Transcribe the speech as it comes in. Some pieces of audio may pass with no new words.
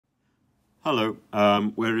Hello.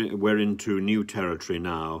 We're into new territory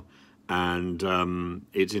now, and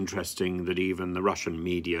it's interesting that even the Russian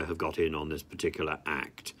media have got in on this particular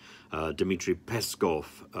act. Dmitry Peskov,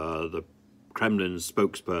 the Kremlin's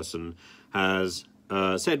spokesperson, has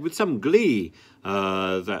said with some glee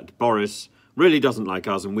that Boris really doesn't like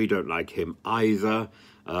us and we don't like him either.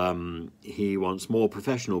 He wants more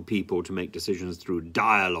professional people to make decisions through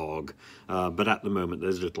dialogue, but at the moment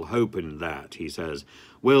there's little hope in that, he says.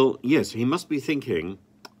 Well, yes, he must be thinking,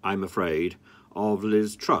 I'm afraid, of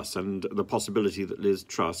Liz Truss and the possibility that Liz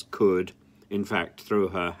Truss could, in fact, throw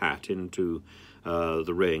her hat into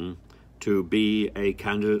the ring to be a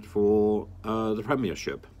candidate for the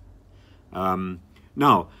premiership.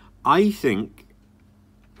 Now, I think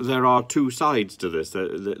there are two sides to this.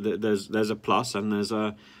 There's a plus and there's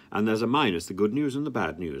a minus. The good news and the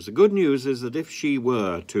bad news. The good news is that if she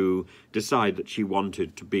were to decide that she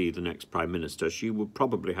wanted to be the next prime minister, she would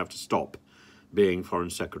probably have to stop being foreign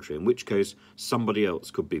secretary, in which case somebody else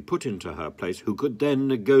could be put into her place who could then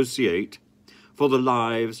negotiate for the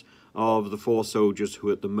lives of the 4 soldiers who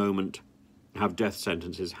at the moment have death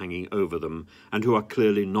sentences hanging over them and who are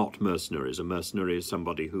clearly not mercenaries. A mercenary is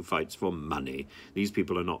somebody who fights for money. These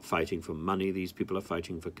people are not fighting for money. These people are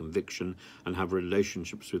fighting for conviction and have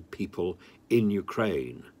relationships with people in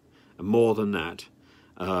Ukraine. And more than that,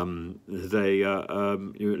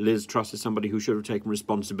 Liz Truss is somebody who should have taken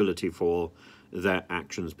responsibility for their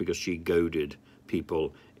actions because she goaded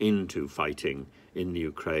people into fighting in the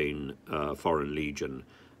Ukraine Foreign Legion.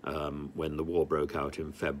 When the war broke out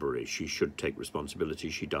in February. She should take responsibility.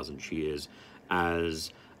 She doesn't. She is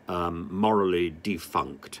as morally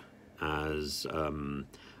defunct as I'm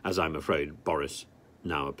afraid Boris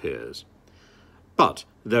now appears. But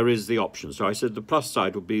there is the option. So I said the plus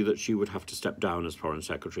side would be that she would have to step down as Foreign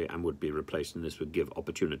Secretary and would be replaced, and this would give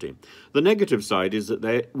opportunity. The negative side is that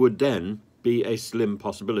there would then be a slim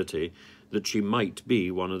possibility that she might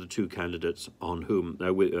be one of the 2 candidates on whom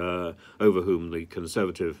over whom the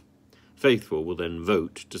Conservative faithful will then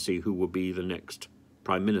vote to see who will be the next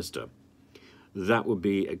Prime Minister. That would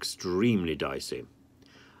be extremely dicey.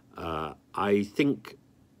 I think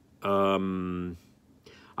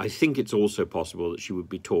it's also possible that she would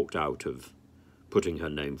be talked out of putting her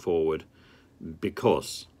name forward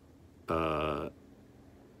because of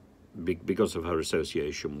her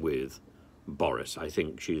association with Boris. I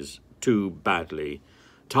think she's too badly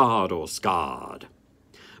tarred or scarred.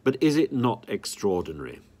 But is it not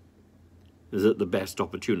extraordinary that the best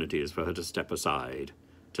opportunity is for her to step aside,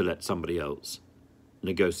 to let somebody else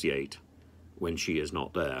negotiate when she is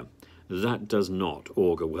not there? That does not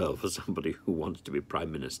augur well for somebody who wants to be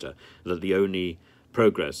Prime Minister, that the only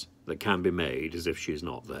progress that can be made is if she's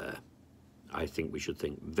not there. I think we should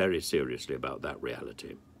think very seriously about that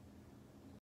reality.